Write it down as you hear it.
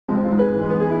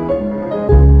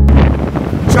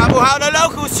how the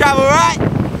locals travel, right?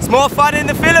 It's more fun in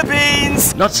the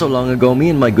Philippines. Not so long ago, me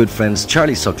and my good friends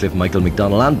Charlie Sutcliffe, Michael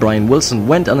McDonnell and Brian Wilson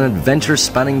went on an adventure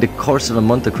spanning the course of a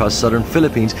month across southern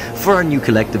Philippines for our new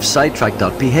collective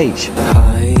sidetracked.ph.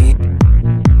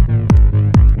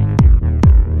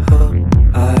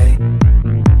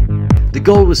 The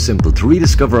goal was simple: to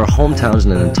rediscover our hometowns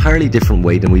in an entirely different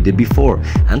way than we did before,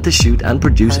 and to shoot and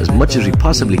produce as much as we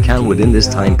possibly can within this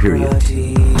time period.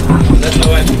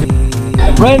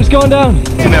 Brian's going down!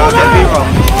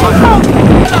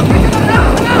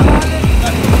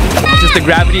 Just the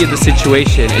gravity of the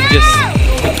situation,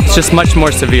 it's just much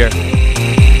more severe.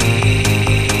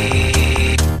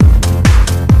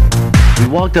 We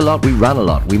walked a lot, we ran a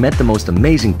lot, we met the most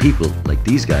amazing people, like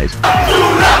these guys.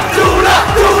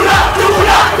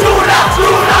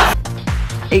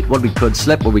 Ate what we could,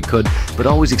 slept what we could, but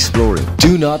always exploring.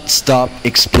 Do not stop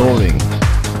exploring.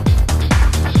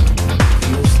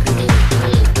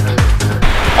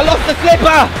 I lost the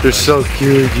slipper! They're so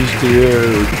cute, these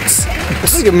dudes.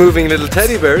 It's like a moving little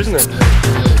teddy bear, isn't it?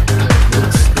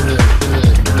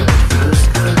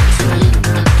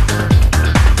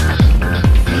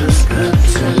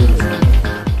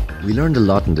 We learned a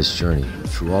lot in this journey.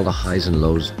 Through all the highs and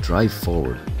lows, drive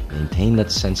forward, maintain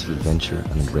that sense of adventure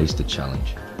and embrace the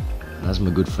challenge. And as my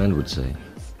good friend would say,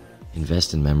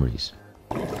 invest in memories.